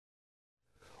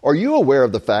Are you aware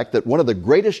of the fact that one of the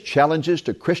greatest challenges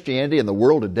to Christianity in the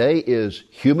world today is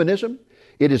humanism?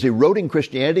 It is eroding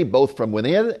Christianity both from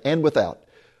within and without.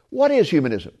 What is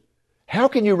humanism? How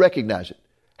can you recognize it?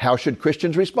 How should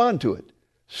Christians respond to it?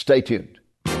 Stay tuned.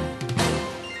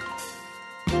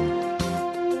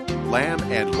 Lamb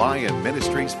and Lion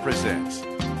Ministries presents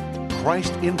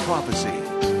Christ in Prophecy,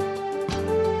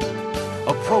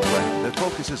 a program that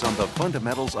focuses on the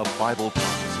fundamentals of Bible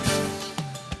prophecy,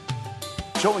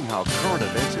 showing how current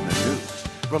events in the news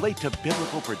relate to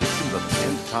biblical predictions of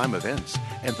end-time events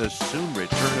and the soon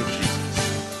return of Jesus.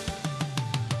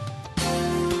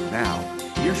 Now,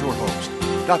 here's your host,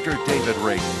 Dr. David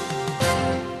Reagan.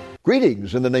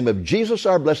 Greetings in the name of Jesus,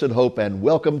 our blessed hope, and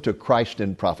welcome to Christ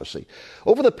in Prophecy.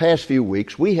 Over the past few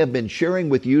weeks, we have been sharing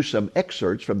with you some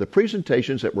excerpts from the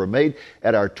presentations that were made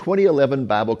at our 2011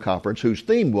 Bible Conference, whose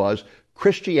theme was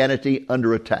Christianity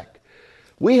Under Attack.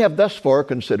 We have thus far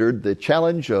considered the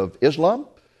challenge of Islam,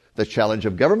 the challenge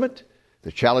of government,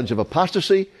 the challenge of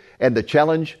apostasy, and the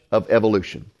challenge of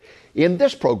evolution. In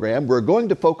this program, we're going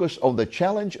to focus on the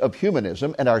challenge of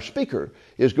humanism, and our speaker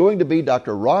is going to be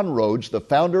Dr. Ron Rhodes, the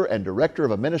founder and director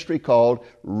of a ministry called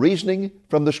Reasoning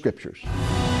from the Scriptures.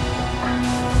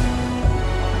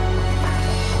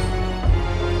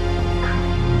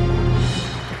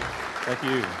 Thank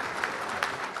you.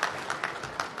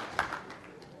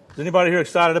 Is anybody here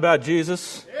excited about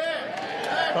Jesus?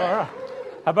 Yeah. All right.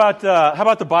 How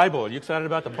about the Bible? Are you excited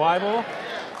about the Bible?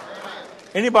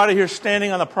 Anybody here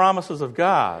standing on the promises of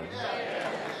God?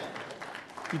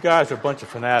 You guys are a bunch of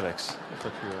fanatics. That's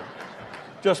what you are.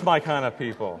 Just my kind of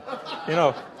people. You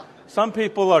know, some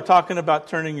people are talking about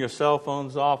turning your cell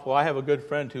phones off. Well, I have a good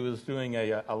friend who is doing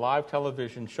a live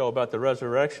television show about the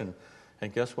resurrection.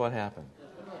 And guess what happened?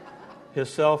 His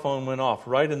cell phone went off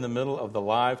right in the middle of the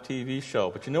live TV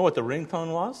show. But you know what the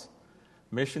ringtone was?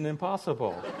 Mission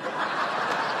Impossible.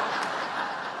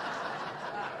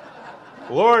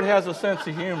 Lord has a sense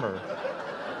of humor.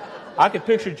 I could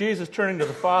picture Jesus turning to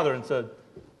the Father and said,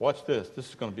 watch this. This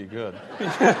is going to be good.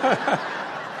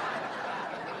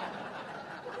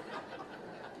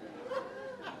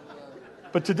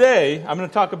 But today, I'm going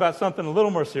to talk about something a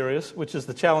little more serious, which is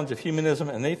the challenge of humanism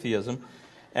and atheism.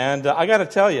 And I got to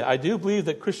tell you, I do believe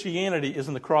that Christianity is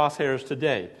in the crosshairs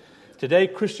today. Today,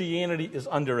 Christianity is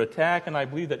under attack, and I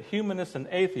believe that humanists and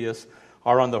atheists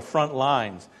are on the front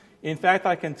lines. In fact,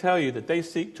 I can tell you that they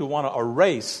seek to want to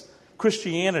erase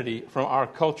Christianity from our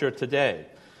culture today.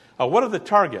 What are the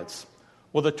targets?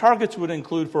 Well, the targets would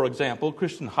include, for example,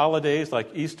 Christian holidays like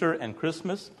Easter and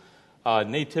Christmas,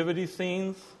 nativity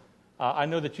scenes. I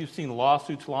know that you've seen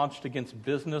lawsuits launched against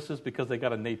businesses because they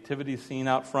got a nativity scene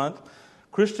out front.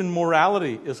 Christian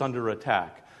morality is under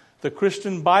attack. The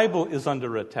Christian Bible is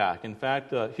under attack. In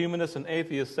fact, humanists and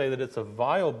atheists say that it's a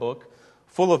vile book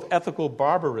full of ethical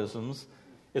barbarisms.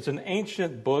 It's an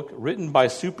ancient book written by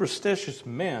superstitious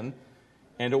men,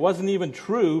 and it wasn't even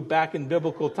true back in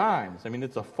biblical times. I mean,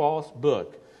 it's a false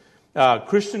book.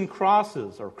 Christian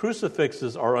crosses or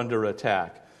crucifixes are under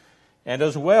attack. And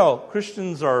as well,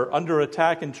 Christians are under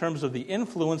attack in terms of the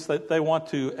influence that they want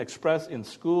to express in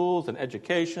schools and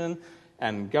education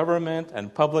and government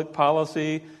and public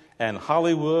policy and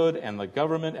Hollywood and the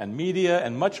government and media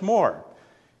and much more.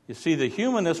 You see, the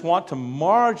humanists want to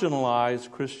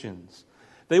marginalize Christians.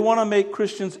 They want to make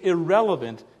Christians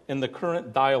irrelevant in the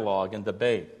current dialogue and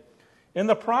debate. In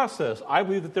the process, I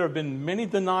believe that there have been many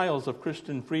denials of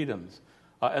Christian freedoms,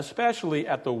 especially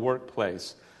at the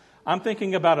workplace. I'm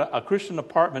thinking about a Christian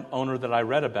apartment owner that I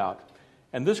read about.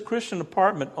 And this Christian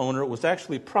apartment owner was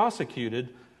actually prosecuted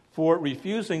for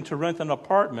refusing to rent an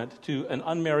apartment to an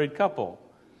unmarried couple.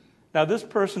 Now, this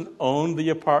person owned the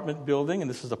apartment building, and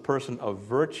this is a person of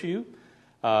virtue.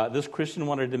 This Christian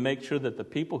wanted to make sure that the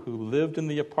people who lived in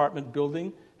the apartment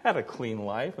building had a clean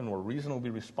life and were reasonably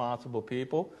responsible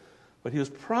people. But he was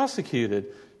prosecuted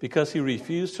because he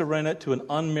refused to rent it to an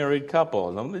unmarried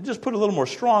couple. Now, just put it a little more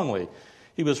strongly,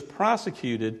 he was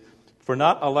prosecuted for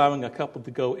not allowing a couple to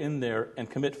go in there and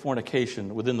commit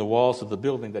fornication within the walls of the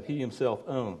building that he himself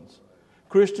owns.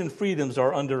 Christian freedoms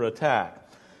are under attack.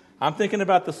 I'm thinking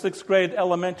about the 6th grade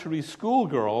elementary school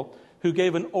girl who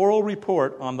gave an oral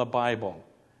report on the Bible.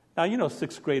 Now, you know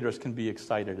 6th graders can be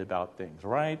excited about things,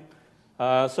 right?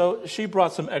 So she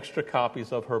brought some extra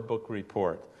copies of her book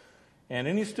report. And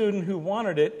any student who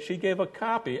wanted it, she gave a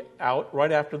copy out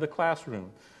right after the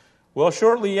classroom. Well,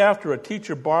 shortly after, a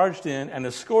teacher barged in and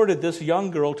escorted this young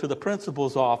girl to the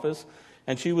principal's office,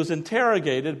 and she was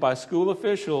interrogated by school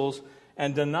officials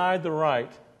and denied the right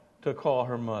to call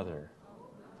her mother.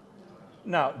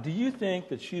 Now, do you think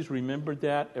that she's remembered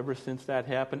that ever since that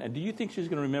happened? And do you think she's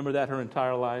going to remember that her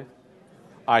entire life?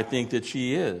 I think that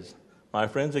she is. My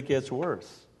friends, it gets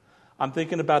worse. I'm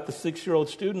thinking about the 6-year-old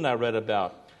student I read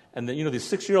about. And these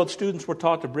 6-year-old students were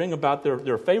taught to bring about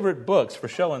their favorite books for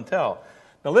show and tell.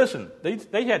 Now listen,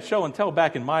 they had show and tell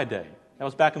back in my day. That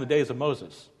was back in the days of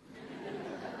Moses.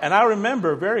 And I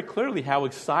remember very clearly how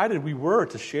excited we were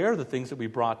to share the things that we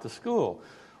brought to school.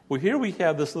 Well, here we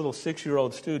have this little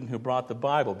 6-year-old student who brought the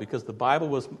Bible because the Bible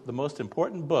was the most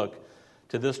important book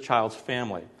to this child's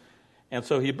family. And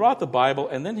so he brought the Bible,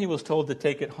 and then he was told to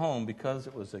take it home because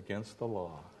it was against the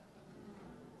law.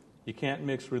 You can't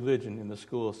mix religion in the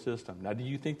school system. Now, do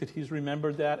you think that he's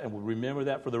remembered that and will remember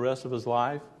that for the rest of his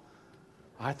life?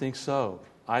 I think so.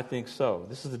 I think so.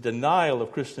 This is the denial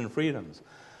of Christian freedoms.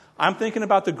 I'm thinking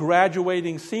about the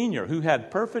graduating senior who had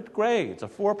perfect grades, a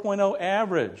 4.0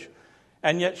 average,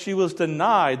 and yet she was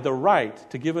denied the right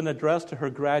to give an address to her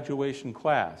graduation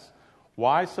class.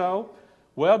 Why so?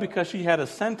 Well, because she had a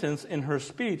sentence in her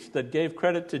speech that gave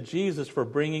credit to Jesus for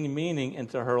bringing meaning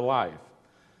into her life.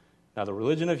 Now, the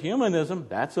religion of humanism,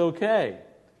 that's okay.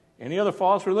 Any other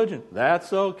false religion,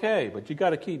 that's okay. But you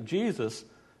got to keep Jesus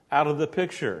out of the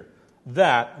picture.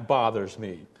 That bothers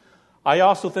me. I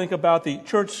also think about the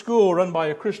church school run by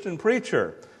a Christian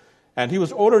preacher. And he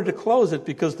was ordered to close it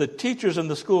because the teachers in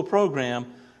the school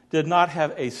program did not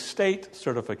have a state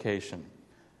certification.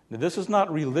 Now, this is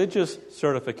not religious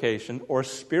certification or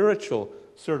spiritual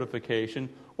certification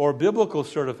or biblical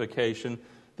certification.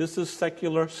 This is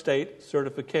secular state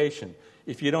certification.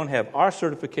 If you don't have our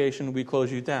certification, we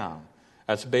close you down.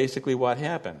 That's basically what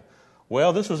happened.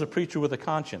 Well, this was a preacher with a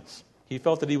conscience. He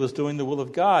felt that he was doing the will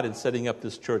of God in setting up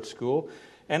this church school.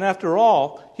 And after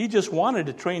all, he just wanted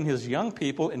to train his young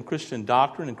people in Christian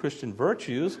doctrine and Christian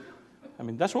virtues. I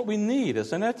mean, that's what we need,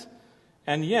 isn't it?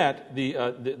 And yet,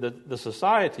 the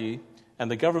society and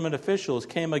the government officials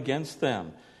came against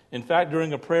them. In fact,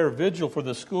 during a prayer vigil for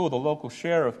the school, the local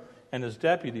sheriff and his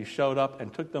deputies showed up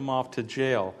and took them off to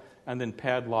jail and then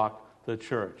padlocked the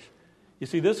church. You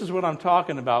see, this is what I'm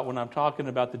talking about when I'm talking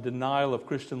about the denial of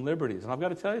Christian liberties. And I've got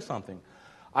to tell you something.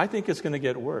 I think it's going to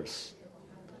get worse.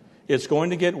 It's going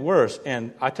to get worse.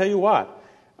 And I tell you what,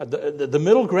 the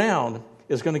middle ground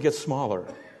is going to get smaller.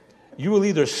 You will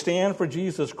either stand for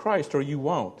Jesus Christ or you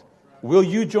won't. Will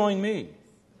you join me?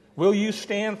 Will you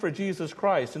stand for Jesus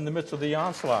Christ in the midst of the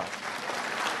onslaught?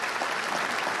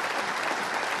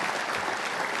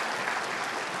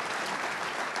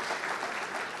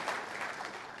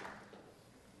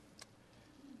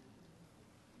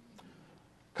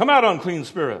 Come out, unclean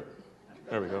spirit.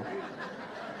 There we go.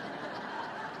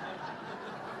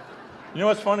 You know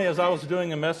what's funny? As I was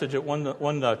doing a message at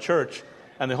one church,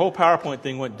 and the whole PowerPoint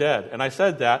thing went dead. And I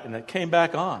said that, and it came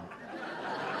back on.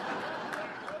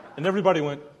 And everybody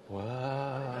went,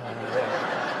 wow.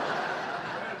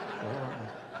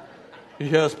 He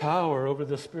has power over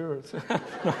the spirits.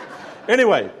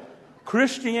 Anyway,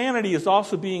 Christianity is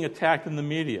also being attacked in the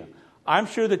media. I'm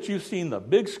sure that you've seen the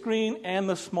big screen and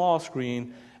the small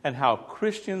screen and how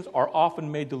Christians are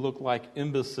often made to look like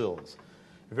imbeciles.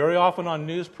 Very often on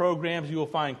news programs, you will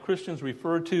find Christians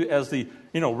referred to as the,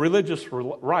 religious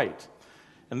right.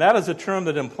 And that is a term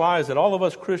that implies that all of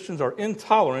us Christians are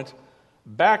intolerant,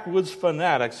 backwoods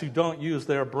fanatics who don't use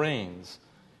their brains.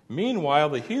 Meanwhile,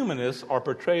 the humanists are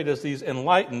portrayed as these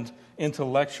enlightened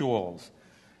intellectuals.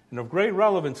 And of great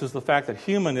relevance is the fact that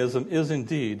humanism is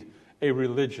indeed a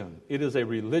religion. It is a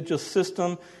religious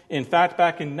system. In fact,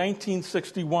 back in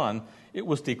 1961, it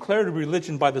was declared a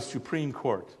religion by the Supreme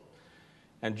Court.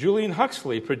 And Julian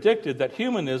Huxley predicted that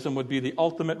humanism would be the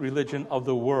ultimate religion of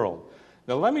the world.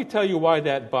 Now, let me tell you why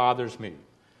that bothers me.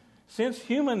 Since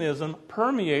humanism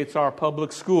permeates our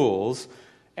public schools,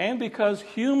 and because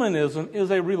humanism is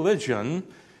a religion,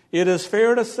 it is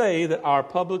fair to say that our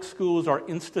public schools are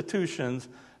institutions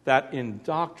that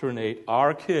indoctrinate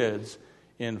our kids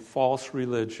in false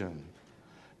religion.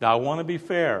 Now, I want to be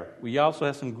fair. We also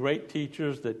have some great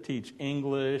teachers that teach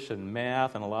English and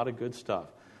math and a lot of good stuff.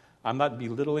 I'm not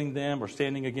belittling them or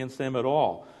standing against them at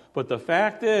all. But the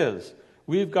fact is,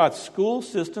 we've got school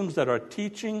systems that are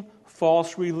teaching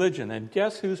false religion. And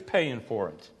guess who's paying for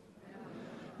it?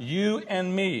 You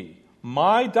and me.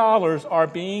 My dollars are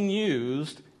being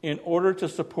used in order to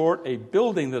support a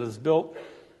building that is built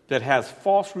that has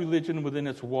false religion within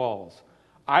its walls.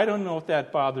 I don't know if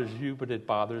that bothers you, but it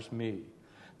bothers me.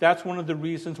 That's one of the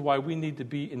reasons why we need to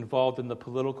be involved in the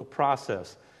political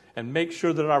process and make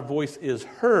sure that our voice is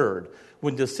heard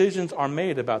when decisions are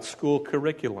made about school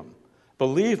curriculum.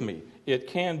 Believe me, it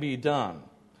can be done.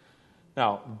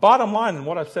 Now, bottom line in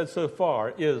what I've said so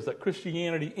far is that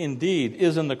Christianity indeed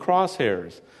is in the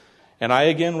crosshairs. And I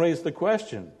again raise the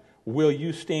question, will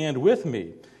you stand with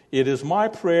me It is my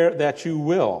prayer that you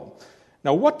will.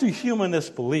 Now, what do humanists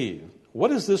believe?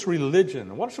 What is this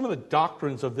religion? What are some of the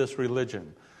doctrines of this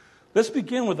religion? Let's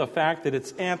begin with the fact that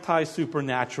it's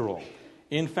anti-supernatural.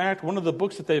 In fact, one of the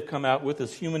books that they've come out with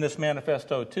is Humanist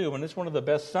Manifesto 2, and it's one of the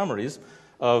best summaries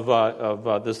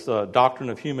of this doctrine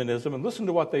of humanism. And listen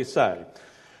to what they say.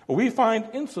 We find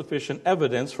insufficient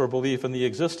evidence for belief in the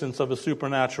existence of a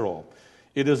supernatural.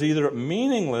 It is either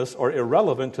meaningless or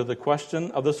irrelevant to the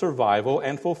question of the survival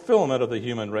and fulfillment of the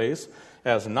human race.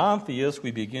 As non-theists,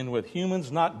 we begin with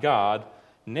humans, not God,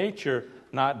 nature,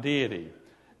 not deity.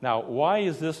 Now, why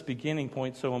is this beginning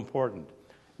point so important?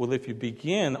 Well, if you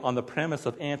begin on the premise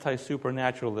of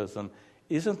anti-supernaturalism,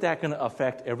 isn't that going to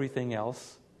affect everything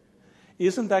else?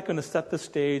 Isn't that going to set the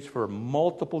stage for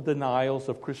multiple denials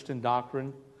of Christian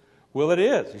doctrine? Well, it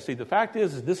is. You see, the fact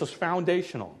is this is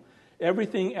foundational.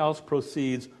 Everything else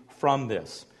proceeds from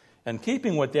this. And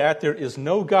keeping with that, there is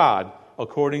no God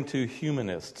according to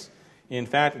humanists. In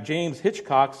fact, James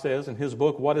Hitchcock says in his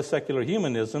book, What is Secular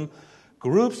Humanism?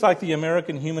 Groups like the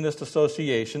American Humanist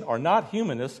Association are not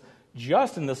humanists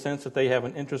just in the sense that they have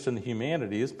an interest in the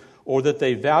humanities or that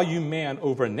they value man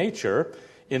over nature.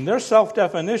 In their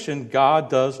self-definition, God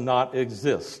does not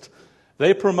exist.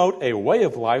 They promote a way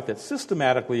of life that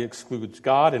systematically excludes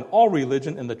God and all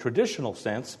religion in the traditional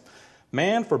sense.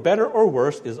 Man, for better or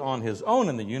worse, is on his own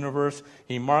in the universe.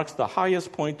 He marks the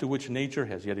highest point to which nature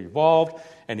has yet evolved,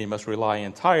 and he must rely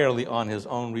entirely on his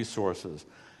own resources.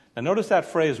 Now notice that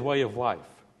phrase, way of life.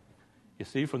 You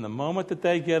see, from the moment that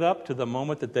they get up to the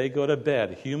moment that they go to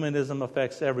bed, humanism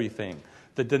affects everything.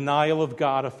 The denial of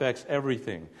God affects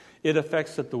everything. It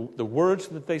affects the words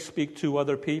that they speak to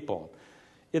other people.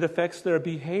 It affects their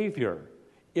behavior.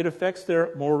 It affects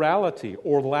their morality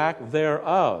or lack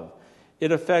thereof.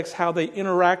 It affects how they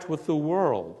interact with the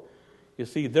world. You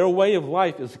see, their way of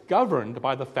life is governed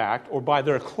by the fact or by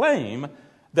their claim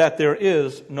that there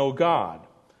is no God.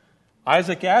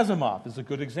 Isaac Asimov is a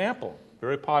good example.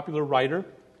 Very popular writer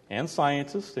and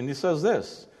scientist, and he says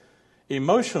this,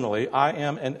 emotionally, I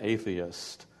am an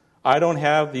atheist. I don't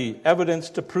have the evidence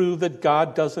to prove that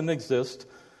God doesn't exist,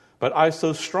 but I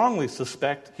so strongly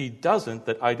suspect he doesn't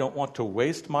that I don't want to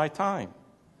waste my time.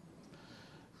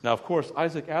 Now, of course,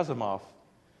 Isaac Asimov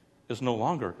is no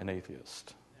longer an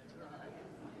atheist.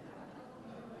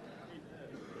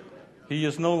 He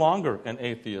is no longer an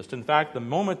atheist. In fact, the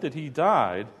moment that he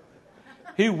died,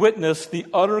 he witnessed the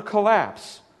utter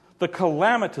collapse, the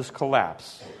calamitous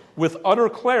collapse, with utter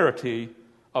clarity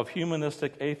of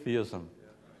humanistic atheism.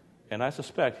 And I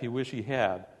suspect he wished he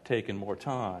had taken more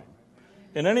time.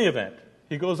 In any event,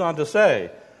 he goes on to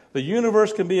say, the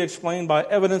universe can be explained by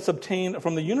evidence obtained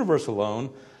from the universe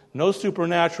alone. No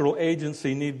supernatural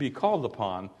agency need be called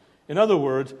upon. In other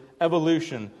words,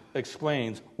 evolution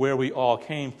explains where we all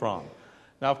came from.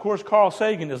 Now, of course, Carl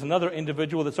Sagan is another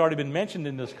individual that's already been mentioned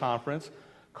in this conference.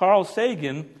 Carl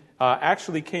Sagan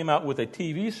actually came out with a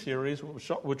TV series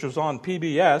which was on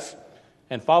PBS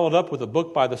and followed up with a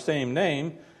book by the same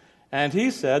name. And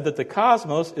he said that the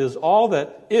cosmos is all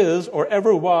that is or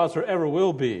ever was or ever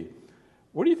will be.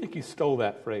 Where do you think he stole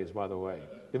that phrase, by the way?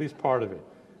 At least part of it.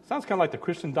 Sounds kind of like the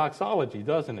Christian doxology,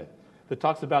 doesn't it? That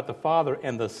talks about the Father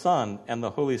and the Son and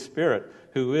the Holy Spirit,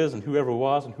 who is and whoever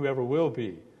was and whoever will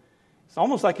be. It's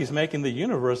almost like he's making the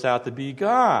universe out to be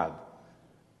God.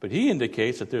 But he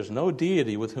indicates that there's no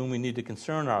deity with whom we need to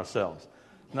concern ourselves.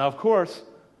 Now, of course,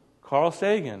 Carl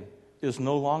Sagan is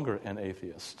no longer an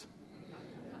atheist.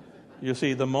 You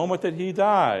see, the moment that he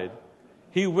died,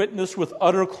 he witnessed with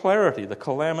utter clarity the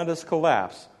calamitous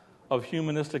collapse of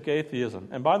humanistic atheism.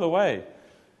 And by the way,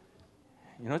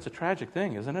 you know, it's a tragic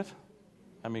thing, isn't it?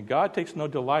 I mean, God takes no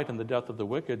delight in the death of the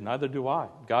wicked, neither do I.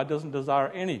 God doesn't desire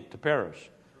any to perish.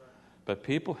 But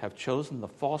people have chosen the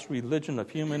false religion of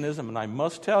humanism, and I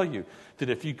must tell you that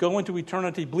if you go into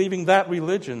eternity believing that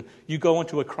religion, you go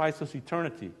into a crisis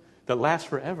eternity that lasts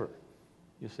forever,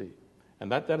 you see.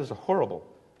 And that is a horrible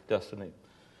destiny.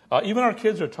 Even our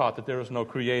kids are taught that there is no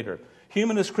creator.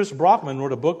 Humanist Chris Brockman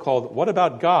wrote a book called What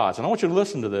About Gods? And I want you to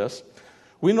listen to this.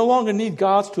 We no longer need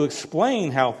gods to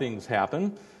explain how things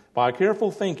happen. By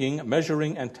careful thinking,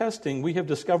 measuring, and testing, we have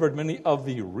discovered many of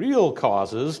the real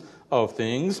causes of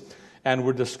things, and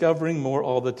we're discovering more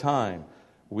all the time.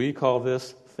 We call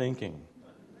this thinking.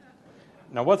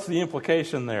 Now, what's the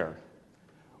implication there?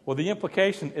 Well, the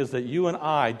implication is that you and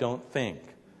I don't think.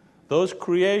 Those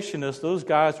creationists, those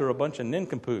guys are a bunch of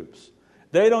nincompoops.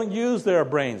 They don't use their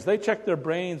brains. They check their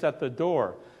brains at the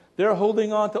door. They're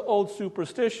holding on to old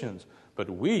superstitions. But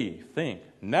we think.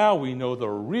 Now we know the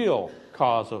real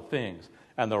cause of things.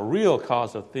 And the real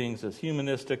cause of things is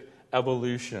humanistic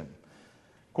evolution.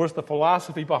 Of course, the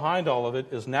philosophy behind all of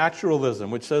it is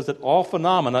naturalism, which says that all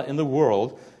phenomena in the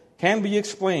world can be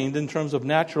explained in terms of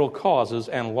natural causes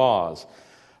and laws.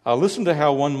 Listen to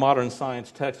how one modern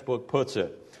science textbook puts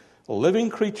it. Living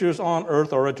creatures on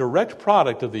earth are a direct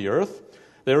product of the earth.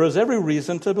 There is every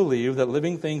reason to believe that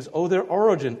living things owe their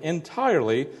origin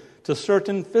entirely to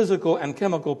certain physical and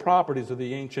chemical properties of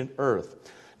the ancient earth.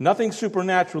 Nothing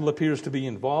supernatural appears to be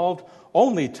involved,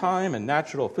 only time and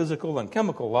natural physical and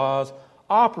chemical laws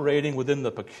operating within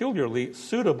the peculiarly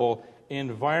suitable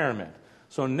environment.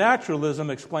 So naturalism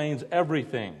explains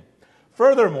everything.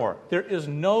 Furthermore, there is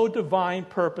no divine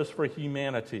purpose for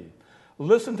humanity.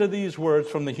 Listen to these words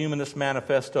from the Humanist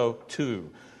Manifesto 2.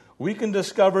 We can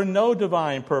discover no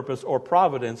divine purpose or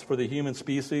providence for the human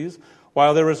species.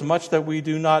 While there is much that we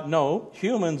do not know,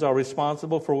 humans are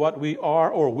responsible for what we are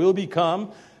or will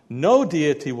become. No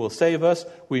deity will save us.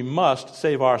 We must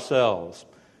save ourselves.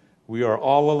 We are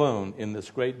all alone in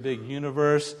this great big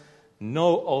universe.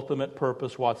 No ultimate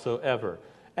purpose whatsoever.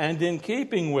 And in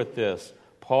keeping with this,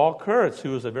 Paul Kurtz,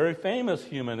 who is a very famous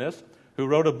humanist, who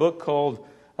wrote a book called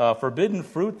Forbidden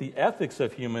Fruit, The Ethics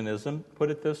of Humanism, put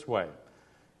it this way.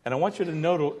 And I want you to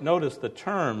notice the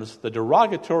terms, the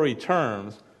derogatory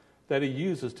terms that he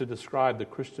uses to describe the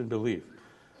Christian belief.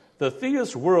 The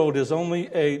theist world is only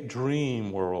a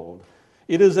dream world.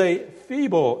 It is a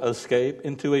feeble escape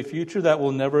into a future that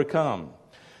will never come.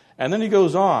 And then he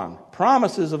goes on.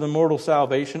 Promises of immortal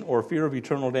salvation or fear of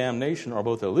eternal damnation are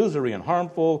both illusory and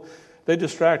harmful. They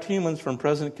distract humans from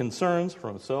present concerns,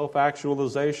 from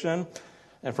self-actualization,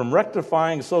 and from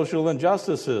rectifying social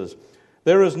injustices.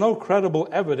 There is no credible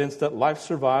evidence that life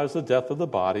survives the death of the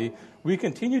body. We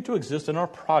continue to exist in our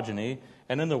progeny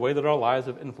and in the way that our lives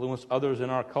have influenced others in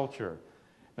our culture.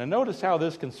 Now notice how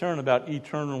this concern about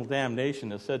eternal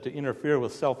damnation is said to interfere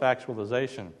with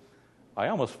self-actualization. I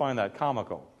almost find that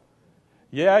comical.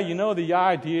 Yeah, you know, the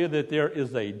idea that there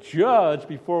is a judge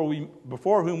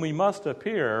before whom we must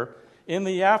appear in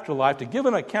the afterlife to give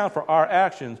an account for our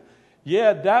actions,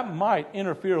 yeah, that might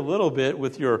interfere a little bit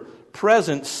with your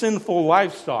present sinful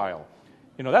lifestyle.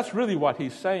 You know, that's really what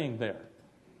he's saying there.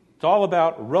 It's all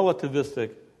about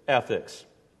relativistic ethics.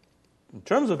 In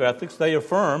terms of ethics, they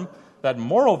affirm that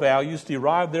moral values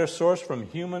derive their source from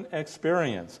human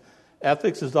experience.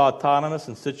 Ethics is autonomous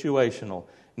and situational,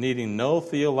 needing no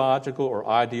theological or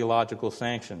ideological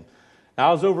sanction. Now,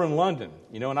 I was over in London,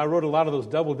 and I rode a lot of those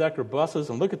double-decker buses,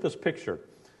 and look at this picture.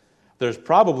 There's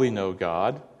probably no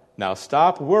God. Now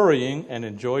stop worrying and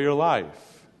enjoy your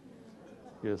life.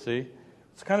 You see?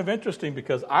 It's kind of interesting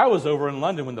because I was over in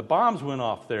London when the bombs went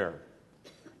off there.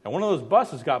 And one of those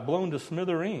buses got blown to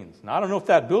smithereens. Now, I don't know if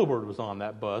that billboard was on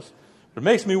that bus, but it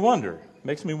makes me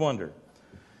wonder.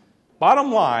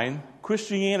 Bottom line,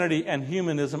 Christianity and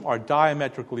humanism are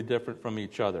diametrically different from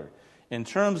each other. In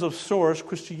terms of source,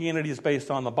 Christianity is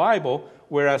based on the Bible,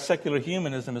 whereas secular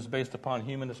humanism is based upon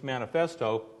Humanist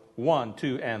Manifesto 1,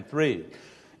 2, and 3.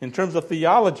 In terms of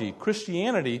theology,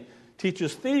 Christianity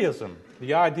teaches theism,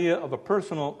 the idea of a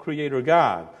personal creator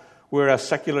God, whereas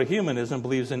secular humanism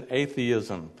believes in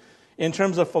atheism. In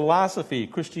terms of philosophy,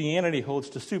 Christianity holds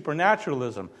to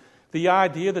supernaturalism, the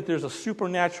idea that there's a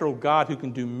supernatural God who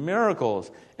can do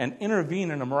miracles and intervene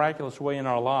in a miraculous way in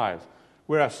our lives,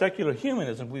 whereas secular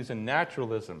humanism believes in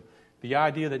naturalism, the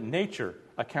idea that nature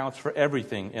accounts for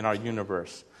everything in our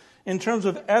universe. In terms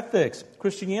of ethics,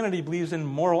 Christianity believes in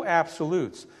moral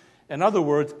absolutes. In other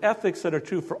words, ethics that are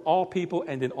true for all people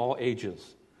and in all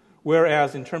ages.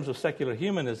 Whereas in terms of secular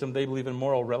humanism, they believe in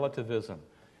moral relativism.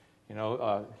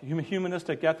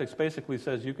 Humanistic ethics basically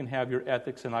says you can have your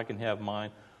ethics and I can have mine.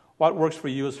 What works for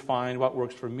you is fine. What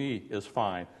works for me is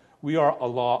fine. We are a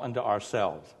law unto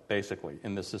ourselves, basically,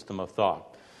 in this system of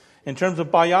thought. In terms of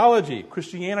biology,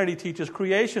 Christianity teaches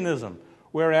creationism,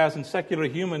 whereas in secular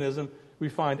humanism, we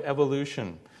find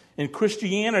evolution. In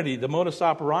Christianity, the modus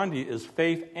operandi is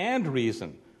faith and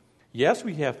reason. Yes,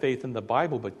 we have faith in the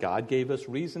Bible, but God gave us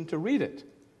reason to read it.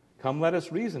 Come, let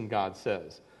us reason, God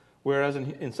says. Whereas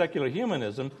in secular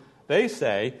humanism, they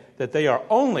say that they are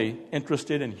only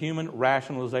interested in human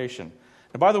rationalization.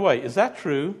 And by the way, is that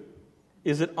true?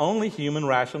 Is it only human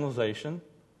rationalization?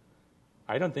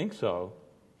 I don't think so.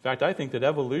 In fact, I think that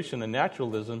evolution and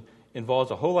naturalism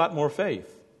involves a whole lot more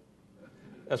faith.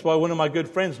 That's why one of my good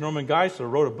friends, Norman Geisler,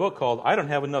 wrote a book called I Don't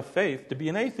Have Enough Faith to Be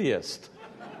an Atheist.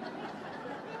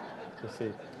 You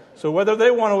see. So whether they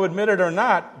want to admit it or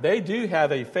not, they do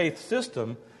have a faith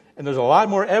system, and there's a lot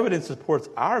more evidence that supports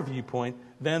our viewpoint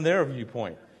than their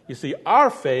viewpoint. You see, our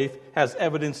faith has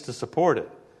evidence to support it.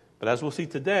 But as we'll see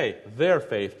today, their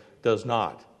faith does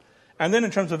not. And then in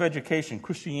terms of education,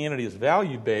 Christianity is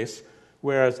value-based,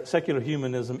 whereas secular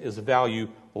humanism is value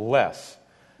less.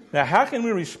 Now, how can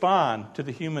we respond to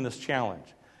the humanist challenge?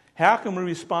 How can we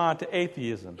respond to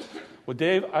atheism? Well,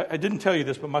 Dave, I didn't tell you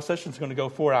this, but my session's going to go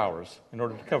 4 hours in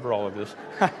order to cover all of this.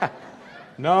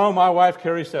 No, my wife,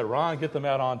 Carrie, said, Ron, get them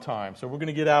out on time. So we're going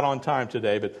to get out on time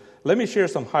today, but let me share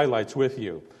some highlights with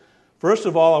you. First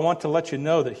of all, I want to let you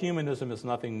know that humanism is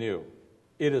nothing new.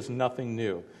 It is nothing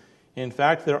new. In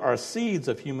fact, there are seeds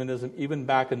of humanism even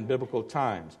back in biblical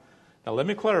times. Now, let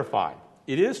me clarify.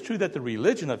 It is true that the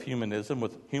religion of humanism,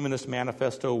 with Humanist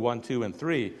Manifesto 1, 2, and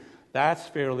 3, that's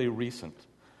fairly recent.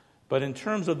 But in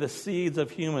terms of the seeds of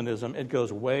humanism, it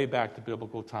goes way back to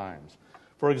biblical times.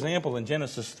 For example, in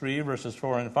Genesis 3, verses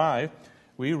 4 and 5,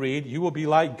 we read, "You will be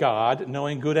like God,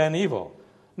 knowing good and evil."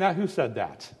 Now, who said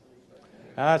that?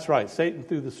 That's right. Satan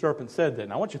through the serpent said that.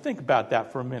 Now, I want you to think about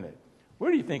that for a minute.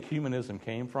 Where do you think humanism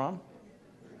came from?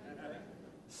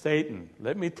 Satan.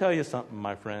 Let me tell you something,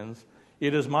 my friends.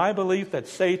 It is my belief that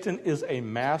Satan is a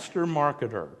master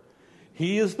marketer.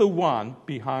 He is the one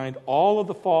behind all of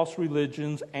the false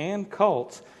religions and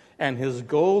cults, and his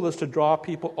goal is to draw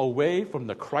people away from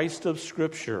the Christ of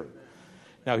Scripture.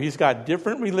 Now, he's got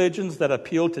different religions that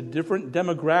appeal to different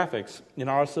demographics in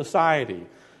our society.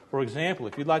 For example,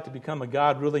 if you'd like to become a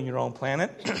God ruling your own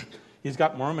planet, he's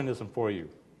got Mormonism for you.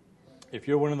 If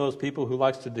you're one of those people who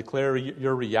likes to declare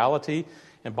your reality,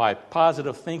 and by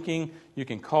positive thinking, you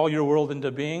can call your world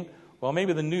into being, well,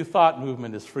 maybe the New Thought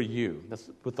movement is for you. That's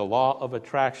with the law of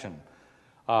attraction.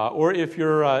 Or if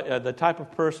you're the type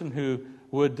of person who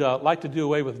would like to do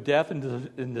away with death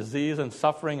and disease and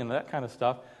suffering and that kind of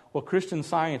stuff, well, Christian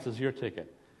Science is your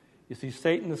ticket. You see,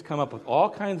 Satan has come up with all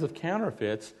kinds of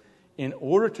counterfeits in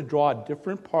order to draw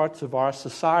different parts of our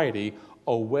society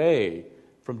away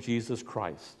from Jesus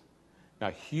Christ. Now,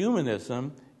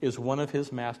 humanism is one of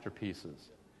his masterpieces.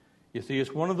 You see,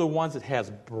 it's one of the ones that has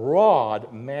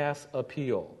broad mass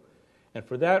appeal. And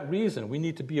for that reason, we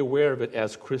need to be aware of it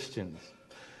as Christians.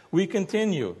 We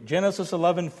continue. Genesis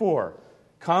 11:4.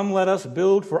 "Come, let us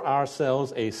build for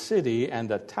ourselves a city and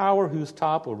a tower whose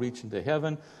top will reach into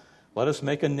heaven. Let us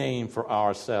make a name for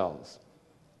ourselves."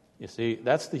 You see,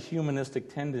 that's the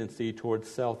humanistic tendency towards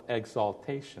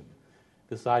self-exaltation.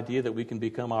 This idea that we can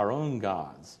become our own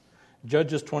gods.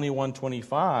 Judges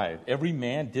 21:25, "Every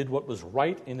man did what was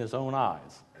right in his own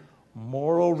eyes."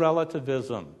 Moral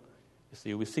relativism. You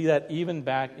see, we see that even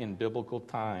back in biblical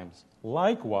times.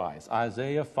 Likewise,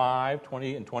 Isaiah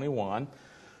 5:20 and 21,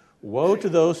 "Woe to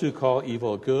those who call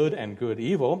evil good and good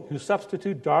evil, who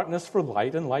substitute darkness for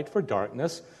light and light for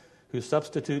darkness, who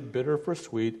substitute bitter for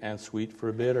sweet and sweet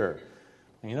for bitter."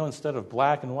 And instead of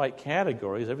black and white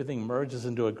categories, everything merges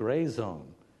into a gray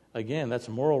zone. Again, that's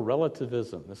moral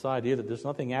relativism, this idea that there's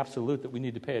nothing absolute that we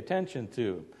need to pay attention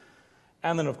to.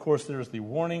 And then, of course, there's the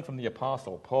warning from the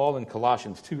Apostle Paul in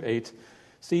Colossians 2:8,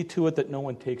 "See to it that no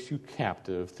one takes you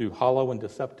captive through hollow and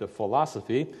deceptive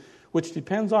philosophy, which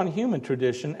depends on human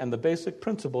tradition and the basic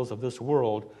principles of this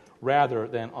world rather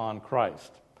than on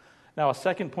Christ." Now, a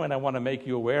second point I want to make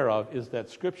you aware of is that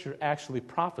Scripture actually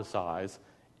prophesies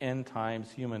end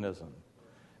times humanism.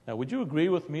 Now, would you agree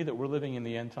with me that we're living in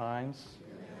the end times?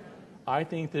 I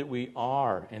think that we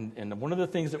are. And one of the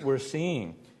things that we're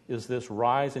seeing is this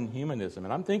rise in humanism.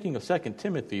 And I'm thinking of 2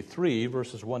 Timothy 3,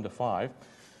 verses 1 to 5.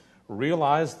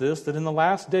 "Realize this, that in the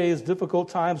last days difficult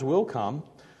times will come,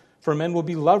 for men will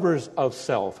be lovers of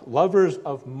self, lovers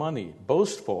of money,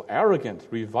 boastful, arrogant,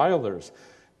 revilers,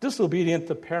 disobedient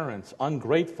to parents,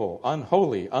 ungrateful,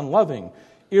 unholy, unloving,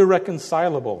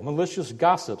 irreconcilable, malicious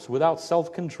gossips, without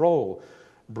self-control,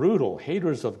 brutal,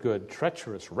 haters of good,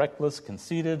 treacherous, reckless,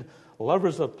 conceited,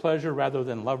 lovers of pleasure rather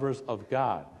than lovers of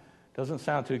God." Doesn't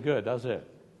sound too good, does it?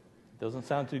 Doesn't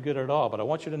sound too good at all. But I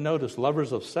want you to notice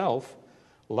lovers of self,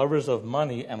 lovers of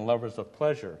money, and lovers of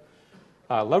pleasure.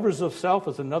 Lovers of self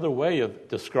is another way of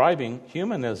describing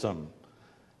humanism.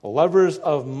 Lovers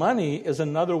of money is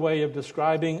another way of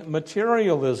describing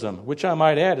materialism, which I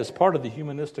might add is part of the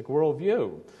humanistic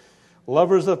worldview.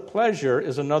 Lovers of pleasure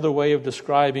is another way of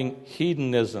describing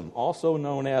hedonism, also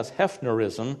known as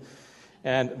Hefnerism,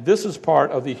 and this is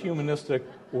part of the humanistic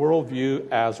worldview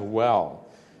as well.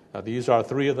 Now, these are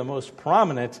three of the most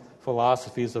prominent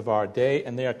philosophies of our day,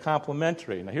 and they are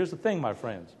complementary. Now, here's the thing, my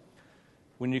friends.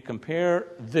 When you compare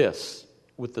this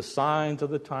with the signs of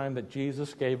the time that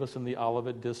Jesus gave us in the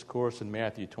Olivet Discourse in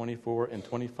Matthew 24 and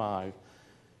 25,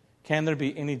 can there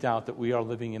be any doubt that we are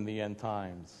living in the end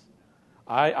times?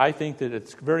 I think that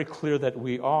it's very clear that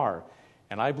we are.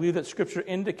 And I believe that Scripture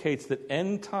indicates that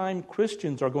end-time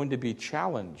Christians are going to be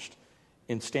challenged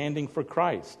in standing for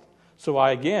Christ. So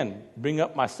I, again, bring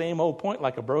up my same old point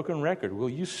like a broken record. Will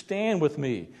you stand with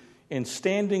me in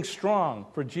standing strong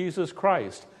for Jesus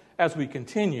Christ as we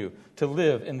continue to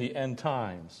live in the end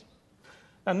times.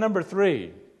 Now, number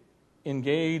 3,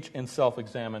 engage in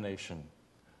self-examination.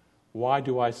 Why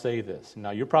do I say this?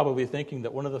 Now, you're probably thinking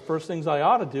that one of the first things I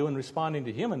ought to do in responding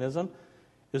to humanism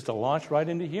is to launch right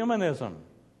into humanism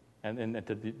and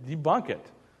to debunk it.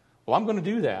 Well, I'm going to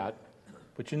do that,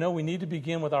 but we need to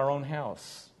begin with our own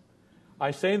house. I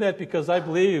say that because I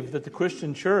believe that the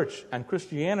Christian church and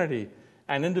Christianity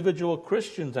and individual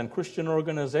Christians and Christian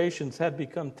organizations have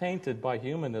become tainted by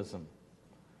humanism.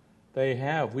 They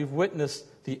have. We've witnessed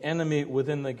the enemy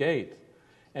within the gate.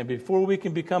 And before we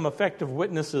can become effective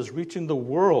witnesses reaching the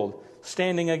world,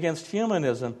 standing against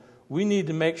humanism, we need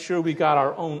to make sure we got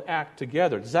our own act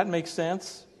together. Does that make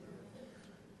sense?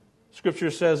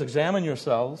 Scripture says, examine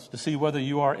yourselves to see whether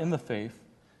you are in the faith.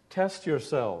 Test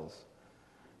yourselves.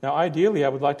 Now, ideally, I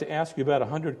would like to ask you about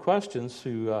 100 questions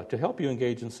to help you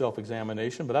engage in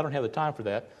self-examination, but I don't have the time for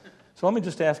that. So let me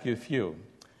just ask you a few.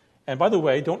 And by the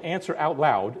way, don't answer out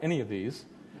loud any of these.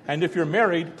 And if you're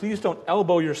married, please don't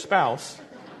elbow your spouse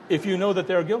if you know that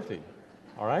they're guilty.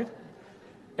 All right?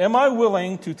 Am I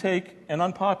willing to take an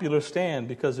unpopular stand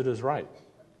because it is right?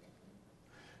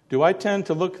 Do I tend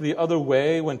to look the other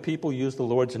way when people use the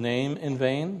Lord's name in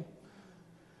vain?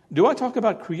 Do I talk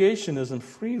about creationism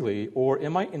freely, or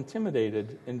am I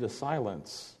intimidated into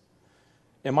silence?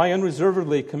 Am I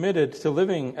unreservedly committed to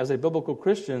living as a biblical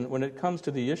Christian when it comes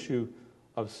to the issue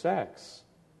of sex?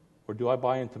 Or do I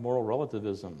buy into moral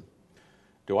relativism?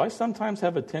 Do I sometimes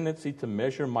have a tendency to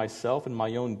measure myself and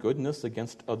my own goodness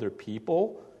against other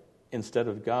people instead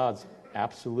of God's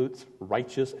absolute,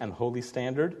 righteous, and holy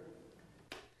standard?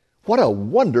 What a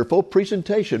wonderful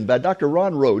presentation by Dr.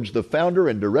 Ron Rhodes, the founder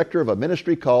and director of a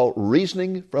ministry called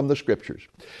Reasoning from the Scriptures.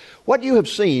 What you have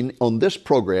seen on this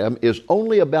program is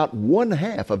only about one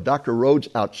half of Dr. Rhodes'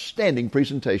 outstanding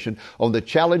presentation on the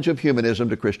challenge of humanism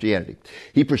to Christianity.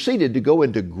 He proceeded to go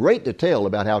into great detail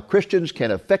about how Christians can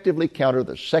effectively counter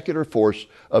the secular force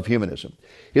of humanism.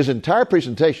 His entire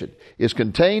presentation is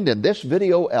contained in this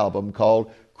video album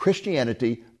called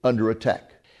Christianity Under Attack.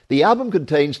 The album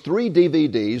contains 3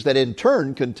 DVDs that in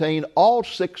turn contain all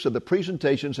 6 of the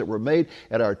presentations that were made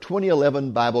at our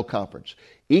 2011 Bible Conference.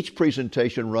 Each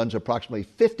presentation runs approximately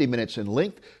 50 minutes in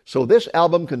length, so this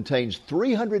album contains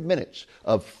 300 minutes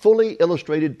of fully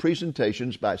illustrated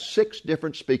presentations by 6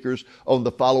 different speakers on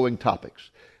the following topics: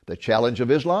 the challenge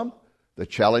of Islam, the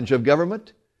challenge of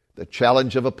government, the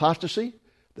challenge of apostasy,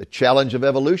 the challenge of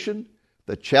evolution,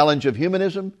 the challenge of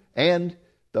humanism, and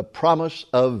the promise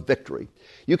of victory.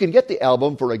 You can get the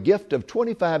album for a gift of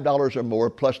 $25 or more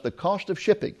plus the cost of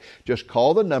shipping. Just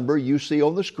call the number you see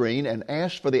on the screen and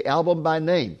ask for the album by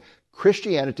name,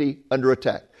 Christianity Under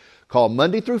Attack. Call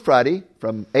Monday through Friday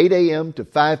from 8 a.m. to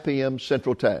 5 p.m.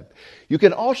 Central Time. You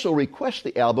can also request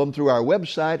the album through our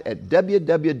website at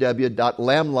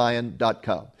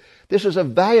www.lamblion.com. This is a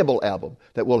valuable album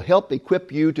that will help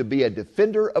equip you to be a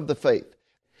defender of the faith.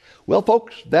 Well,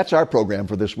 folks, that's our program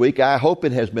for this week. I hope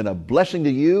it has been a blessing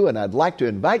to you, and I'd like to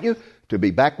invite you to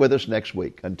be back with us next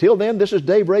week. Until then, this is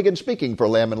Dave Reagan speaking for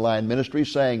Lamb and Lion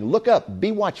Ministries, saying, look up,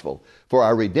 be watchful, for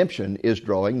our redemption is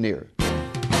drawing near.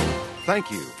 Thank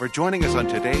you for joining us on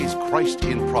today's Christ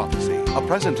in Prophecy, a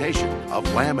presentation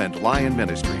of Lamb and Lion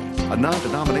Ministries, a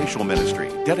non-denominational ministry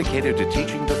dedicated to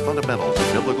teaching the fundamentals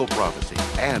of biblical prophecy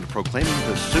and proclaiming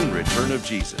the soon return of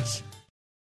Jesus.